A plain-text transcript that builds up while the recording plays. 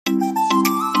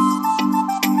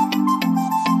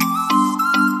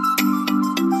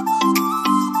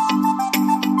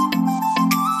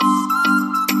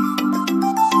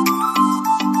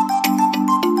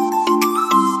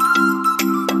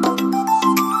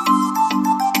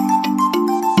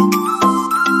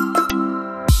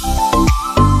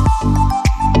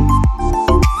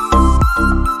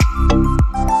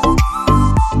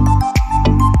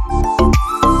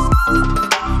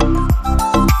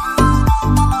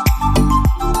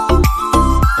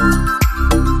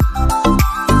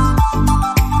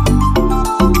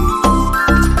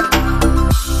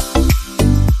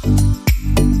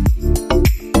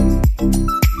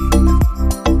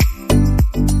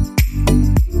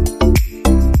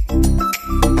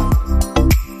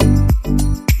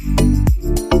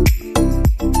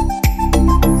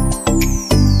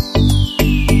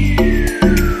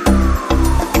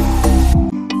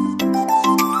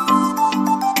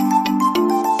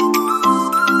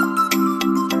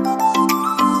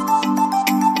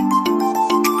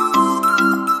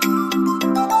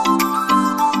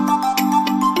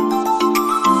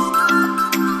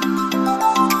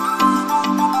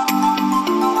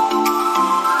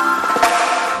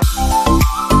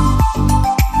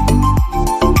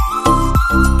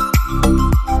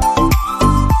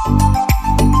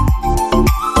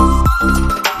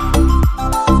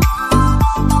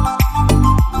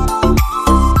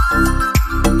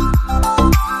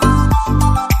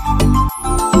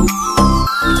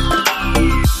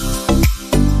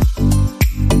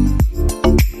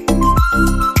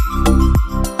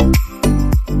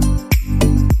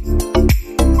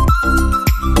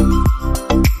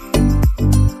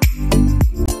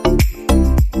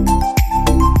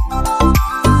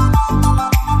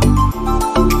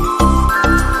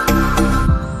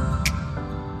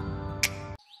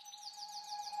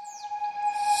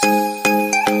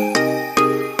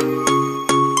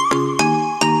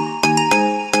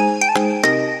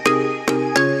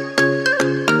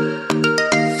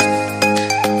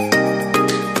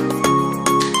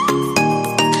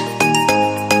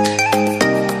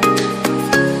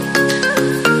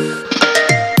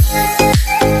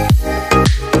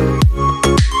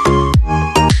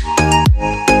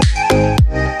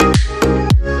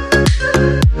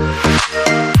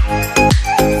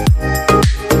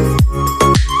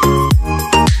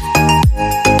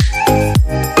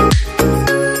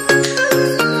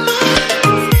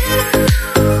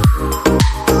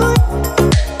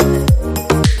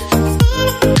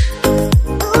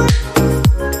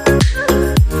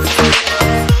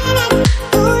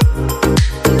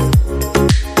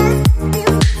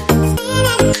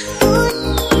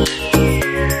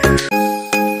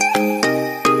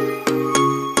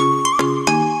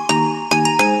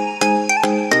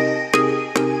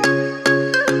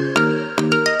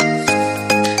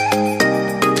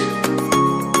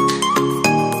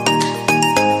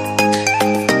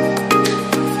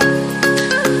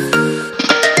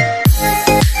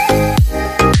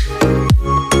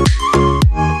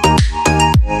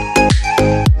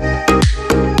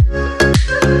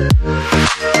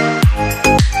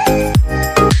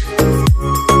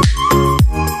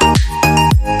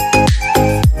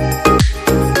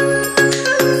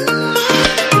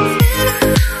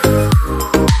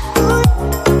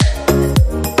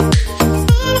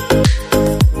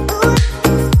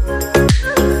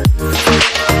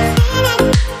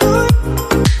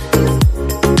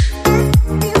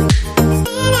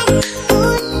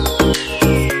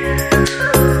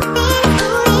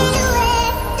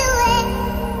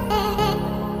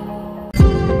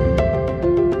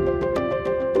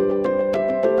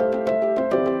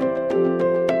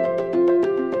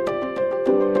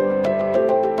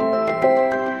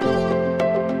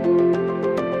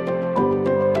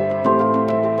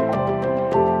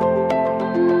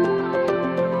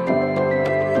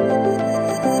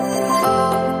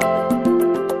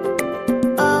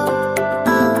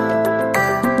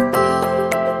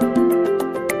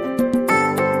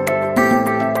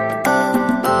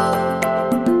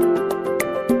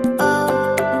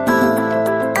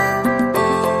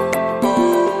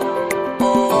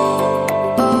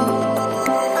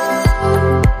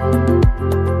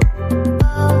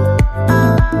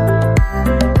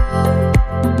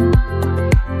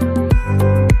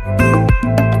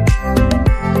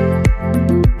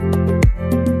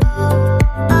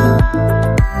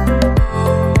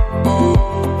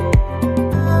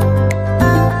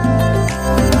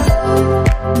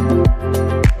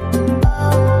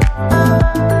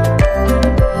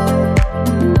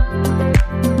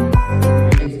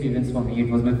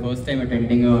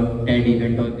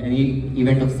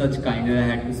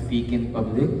speak in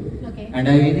public. Okay. And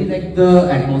I really like the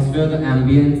atmosphere, the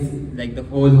ambience, like the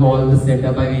whole hall, the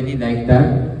setup. I really like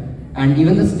that. And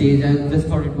even the stage, I just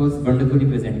thought it was wonderfully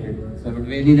presented. So I would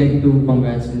really like to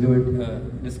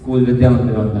congratulate the school Vidya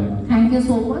Mandir on that. Thank you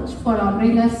so much for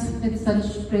honoring us with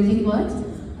such praising words.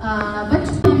 But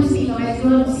you see,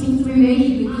 everyone seems to be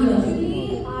very rigorous.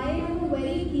 Actually, I am a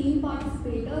very keen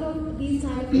participator of these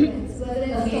kind of events, whether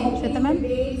it's talking,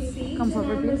 debate, speech, and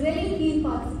I'm a very keen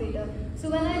participator. So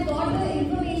when I got the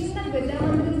information that Vidya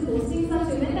Mandir is hosting such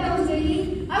event, I was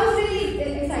really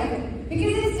excited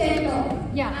because it's TED Talk.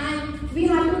 Yeah. And we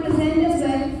had to present as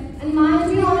well. And to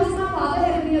be honest, my father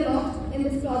helped me a lot in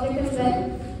this project as well,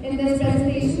 in this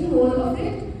presentation, whole of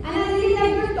it. And I really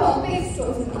liked the topics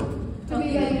chosen. To be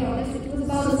very honest, it was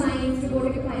about science,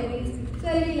 robotic refineries. So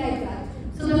I really liked that.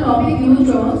 So the topic you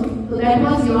chose, so that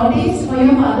was your taste or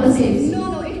your father's taste?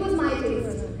 No, it was my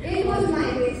taste. It was my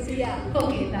taste, yeah.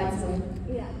 Okay, that's good.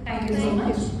 Yeah. Thank you so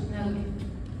much. Okay.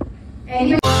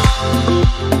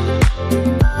 Anyway.